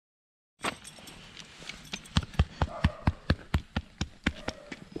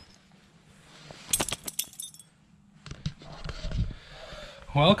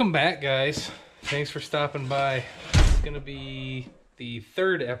Welcome back, guys. Thanks for stopping by. It's going to be the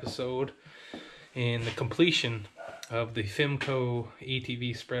third episode and the completion of the Fimco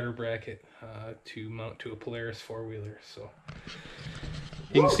ATV spreader bracket to mount to a Polaris four-wheeler. So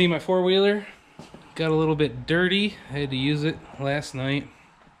you can see my four-wheeler got a little bit dirty. I had to use it last night.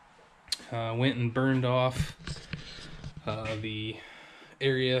 Went and burned off the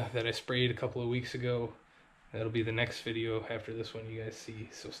area that I sprayed a couple of weeks ago. That'll be the next video after this one you guys see,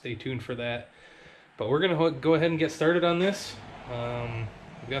 so stay tuned for that. But we're gonna go ahead and get started on this.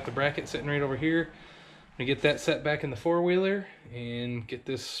 We've got the bracket sitting right over here. I'm gonna get that set back in the four-wheeler and get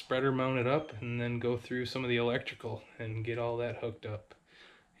this spreader mounted up, and then go through some of the electrical and get all that hooked up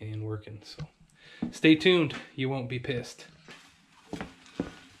and working. So stay tuned, you won't be pissed.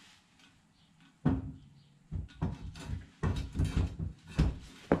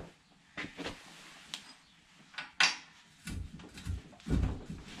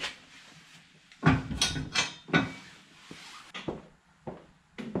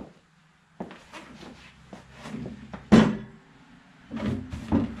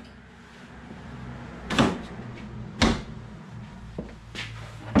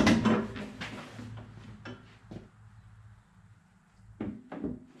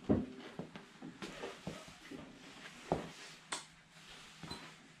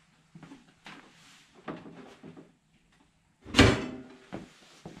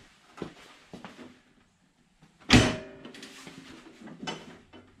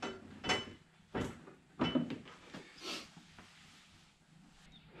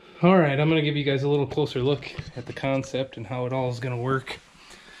 Alright, I'm going to give you guys a little closer look at the concept and how it all is going to work.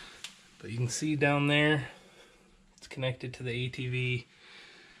 But you can see down there, it's connected to the ATV.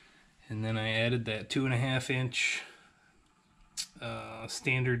 And then I added that 2.5 inch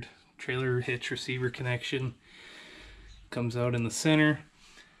standard trailer hitch receiver connection. Comes out in the center.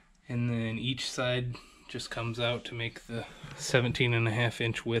 And then each side just comes out to make the 17.5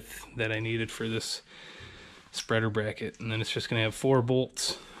 inch width that I needed for this spreader bracket. And then it's just going to have 4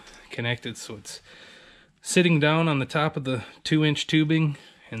 bolts connected, so it's sitting down on the top of the 2-inch tubing,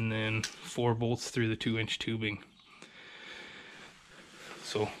 and then 4 bolts through the 2-inch tubing.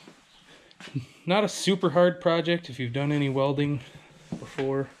 So not a super hard project if you've done any welding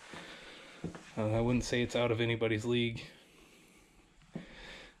before. I wouldn't say it's out of anybody's league,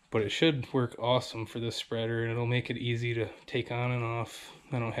 but it should work awesome for this spreader, and it'll make it easy to take on and off.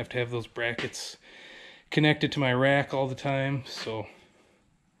 I don't have to have those brackets connected to my rack all the time, so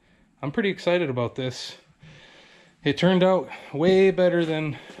I'm pretty excited about this. It turned out way better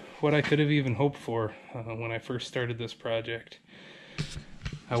than what I could have even hoped for when I first started this project.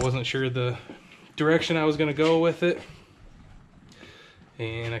 I wasn't sure the direction I was going to go with it,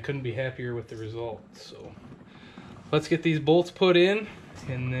 and I couldn't be happier with the result. So let's get these bolts put in,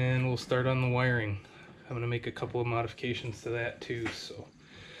 and then we'll start on the wiring. I'm going to make a couple of modifications to that too. So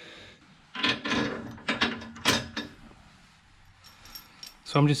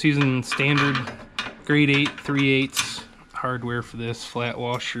I'm just using standard grade 8 3/8 hardware for this, flat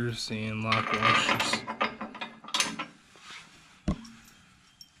washers and lock washers.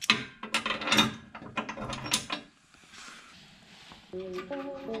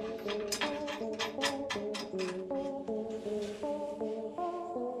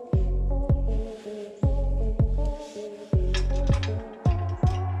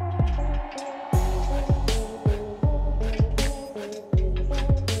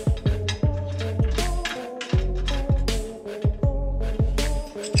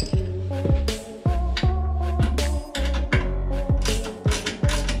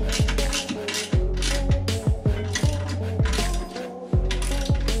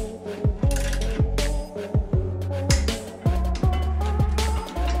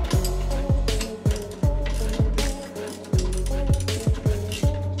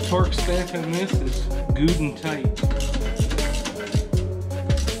 Torque spec on this is good and tight.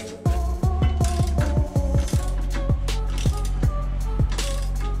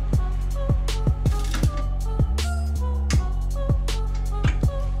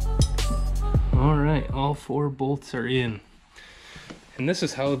 Alright, all 4 bolts are in. And this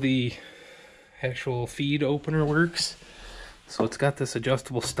is how the actual feed opener works. So it's got this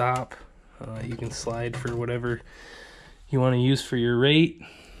adjustable stop. You can slide for whatever you want to use for your rate.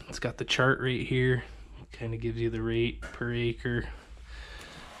 It's got the chart right here, kind of gives you the rate per acre.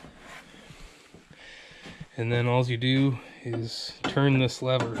 And then all you do is turn this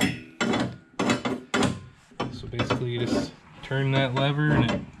lever. So basically you just turn that lever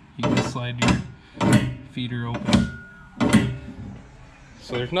and you can slide your feeder open.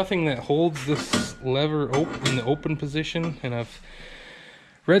 So there's nothing that holds this lever in the open position, and I've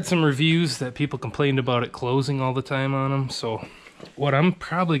read some reviews that people complained about it closing all the time on them. So what I'm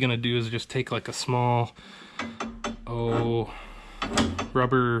probably gonna do is just take like a small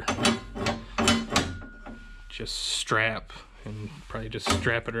rubber just strap and probably just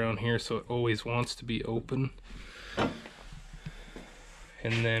strap it around here so it always wants to be open.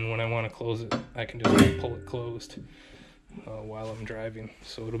 And then when I want to close it, I can just pull it closed while I'm driving.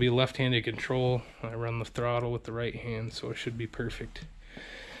 So it'll be a left-handed control. I run the throttle with the right hand, so it should be perfect.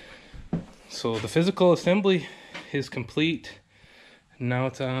 So the physical assembly is complete. Now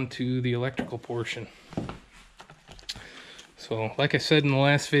it's on to the electrical portion. So like I said in the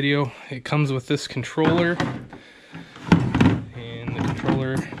last video, it comes with this controller. And the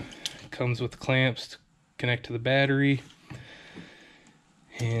controller comes with clamps to connect to the battery.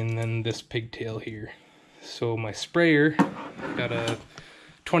 And then this pigtail here. So my sprayer, got a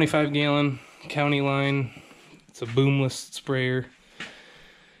 25-gallon county line. It's a boomless sprayer.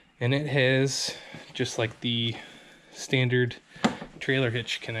 And it has just like the standard trailer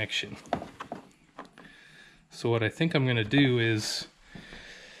hitch connection. So what I think I'm gonna do is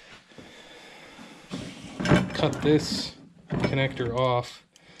cut this connector off,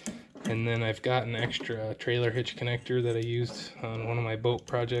 and then I've got an extra trailer hitch connector that I used on one of my boat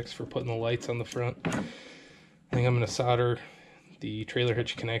projects for putting the lights on the front. I think I'm gonna solder the trailer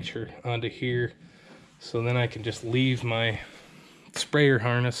hitch connector onto here, so then I can just leave my sprayer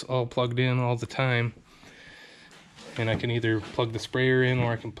harness all plugged in all the time, and I can either plug the sprayer in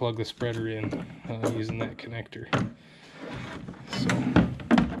or I can plug the spreader in using that connector. So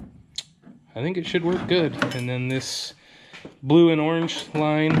I think it should work good. And then this blue and orange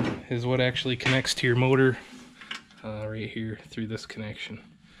line is what actually connects to your motor right here through this connection.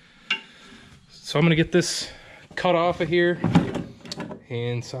 So I'm gonna get this cut off of here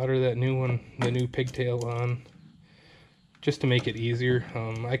and solder that new one, the new pigtail, on, just to make it easier.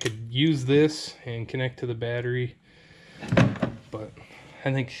 I could use this and connect to the battery, but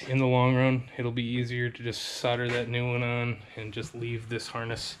I think in the long run it'll be easier to just solder that new one on and just leave this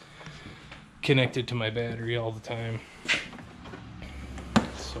harness connected to my battery all the time.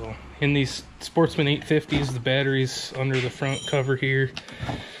 So in these Sportsman 850s, the battery's under the front cover here,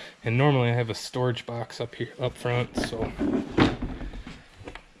 and normally I have a storage box up here up front. So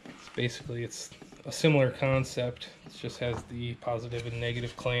basically it's a similar concept. It just has the positive and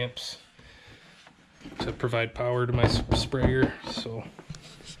negative clamps to provide power to my sprayer. So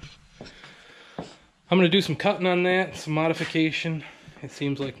I'm going to do some cutting on that, some modification. It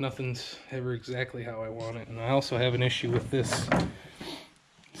seems like nothing's ever exactly how I want it. And I also have an issue with this.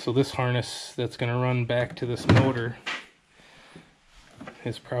 So this harness that's going to run back to this motor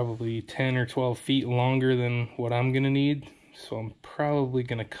is probably 10 or 12 feet longer than what I'm going to need. So I'm probably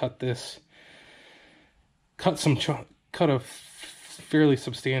going to cut a fairly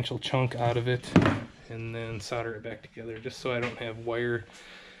substantial chunk out of it, and then solder it back together, just so I don't have wire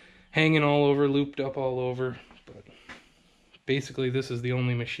hanging all over, looped up all over. But basically this is the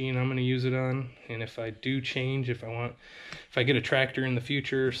only machine I'm going to use it on, and if I do change, if I get a tractor in the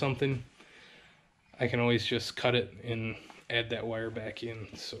future or something, I can always just cut it and add that wire back in.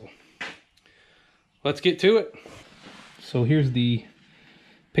 So let's get to it. So here's the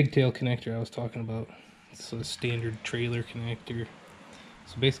pigtail connector I was talking about. It's a standard trailer connector.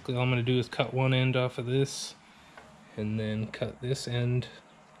 So basically all I'm going to do is cut one end off of this, and then cut this end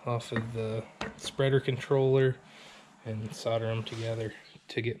off of the spreader controller and solder them together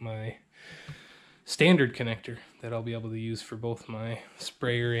to get my standard connector that I'll be able to use for both my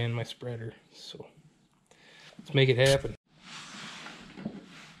sprayer and my spreader. So let's make it happen.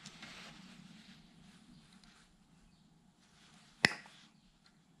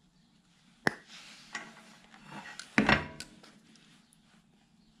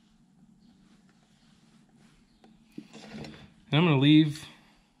 And I'm going to leave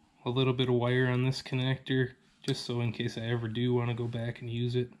a little bit of wire on this connector, just so in case I ever do want to go back and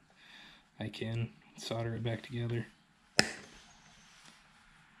use it, I can solder it back together.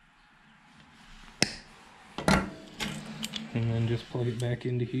 And then just plug it back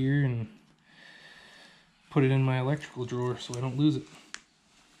into here and put it in my electrical drawer so I don't lose it.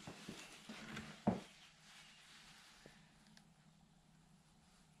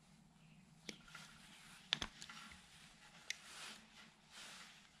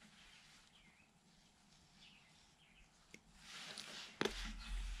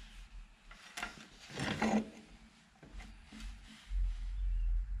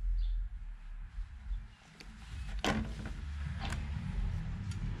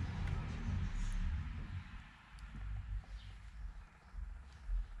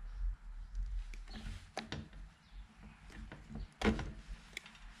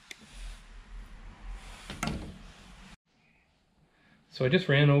 So I just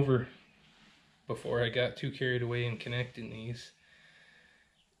ran over before I got too carried away in connecting these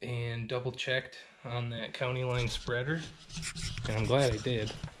and double checked on that county line spreader, and I'm glad I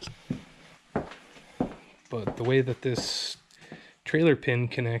did. But the way that this trailer pin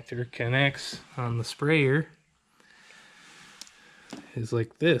connector connects on the sprayer is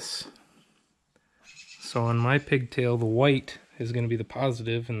like this. So on my pigtail, the white is going to be the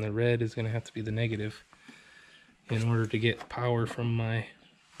positive and the red is going to have to be the negative in order to get power from my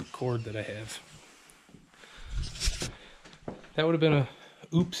cord that I have. That would have been a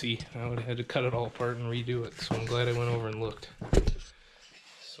oopsie. I would have had to cut it all apart and redo it, so I'm glad I went over and looked.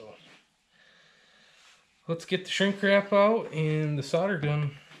 So let's get the shrink wrap out and the solder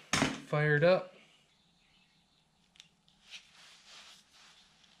gun fired up.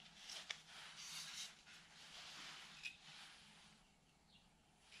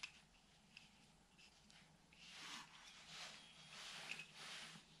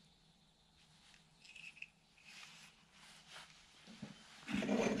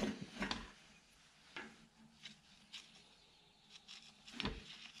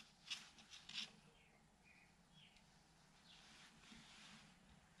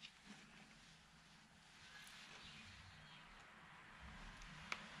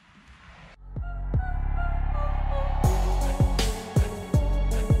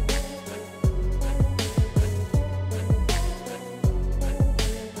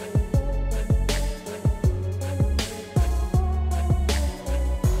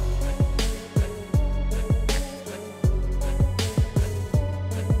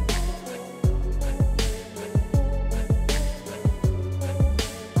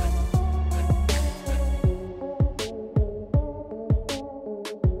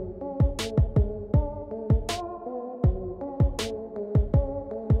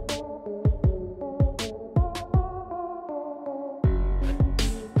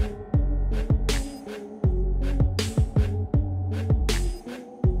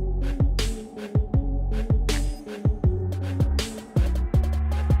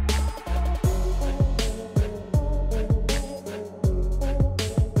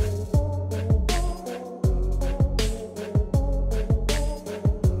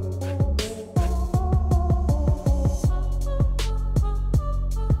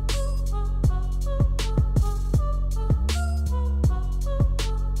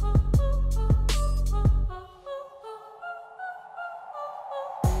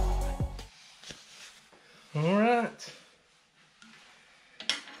 Alright,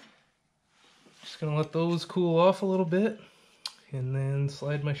 just gonna let those cool off a little bit and then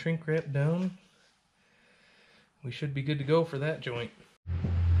slide my shrink wrap down. We should be good to go for that joint.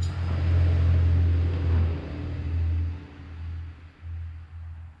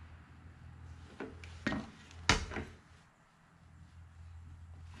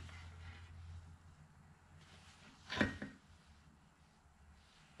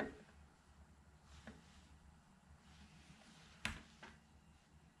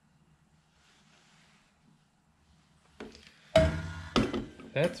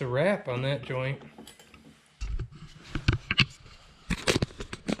 That's a wrap on that joint.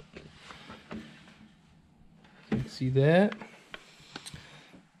 You can see that.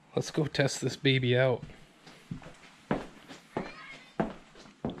 Let's go test this baby out.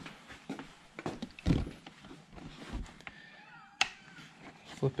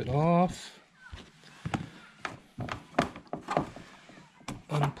 Flip it off.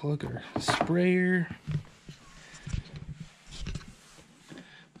 Unplug our sprayer.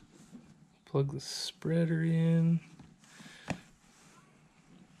 Plug the spreader in.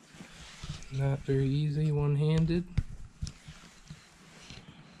 Not very easy, one-handed.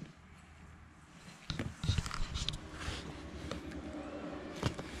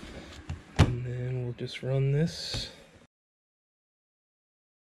 And then we'll just run this.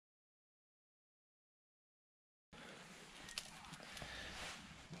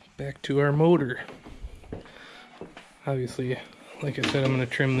 Back to our motor. Obviously, like I said, I'm going to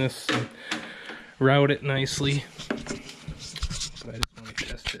trim this and route it nicely. But I just want to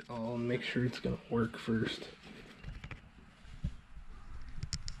test it all and make sure it's going to work first.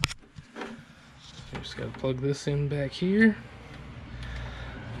 I just got to plug this in back here,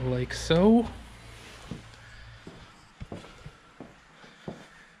 like so.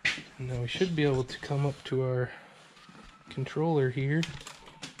 And now we should be able to come up to our controller here.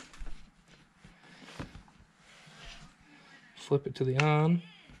 Flip it to the on.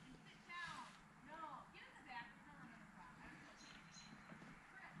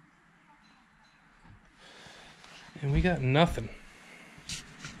 And we got nothing.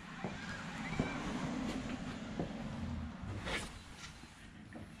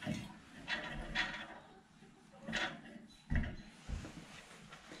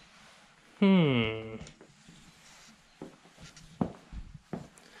 Oh,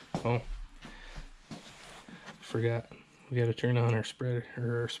 forgot. We got to turn on our spreader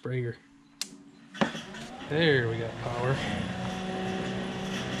or our sprayer. There, we got power.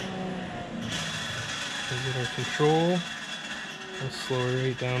 We get our control. We'll slow her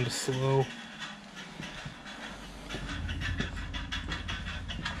right down to slow.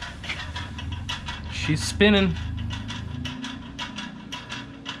 She's spinning.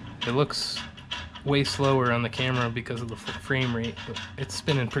 It looks way slower on the camera because of the frame rate, but it's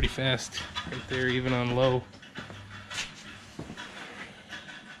spinning pretty fast right there, even on low.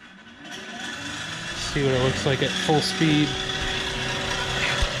 See what it looks like at full speed.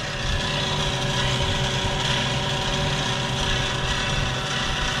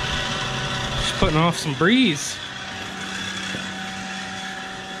 Just putting off some breeze.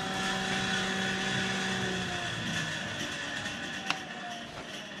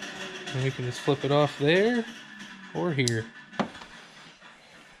 And we can just flip it off there or here.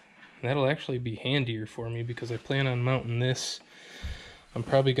 That'll actually be handier for me because I plan on mounting this. I'm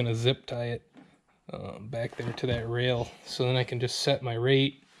probably going to zip tie it back there to that rail, so then I can just set my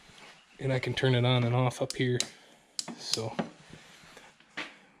rate and I can turn it on and off up here. So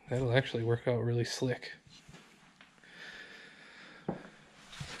that'll actually work out really slick.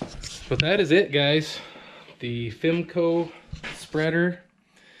 But that is it, guys. The Fimco spreader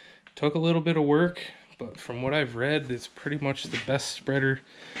took a little bit of work, but from what I've read, it's pretty much the best spreader.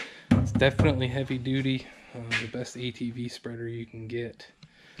 It's definitely heavy duty, the best ATV spreader you can get.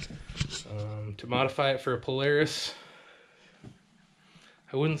 To modify it for a Polaris,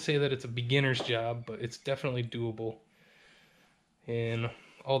 I wouldn't say that it's a beginner's job, but it's definitely doable. And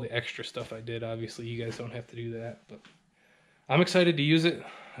all the extra stuff I did, obviously you guys don't have to do that, but I'm excited to use it.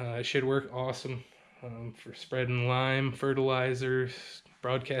 It should work awesome for spreading lime, fertilizers,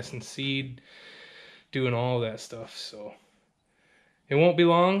 broadcasting seed, doing all that stuff. So it won't be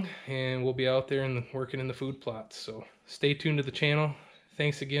long and we'll be out there and working in the food plots. So stay tuned to the channel.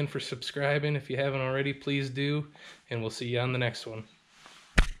 Thanks again for subscribing. If you haven't already, please do, and we'll see you on the next one.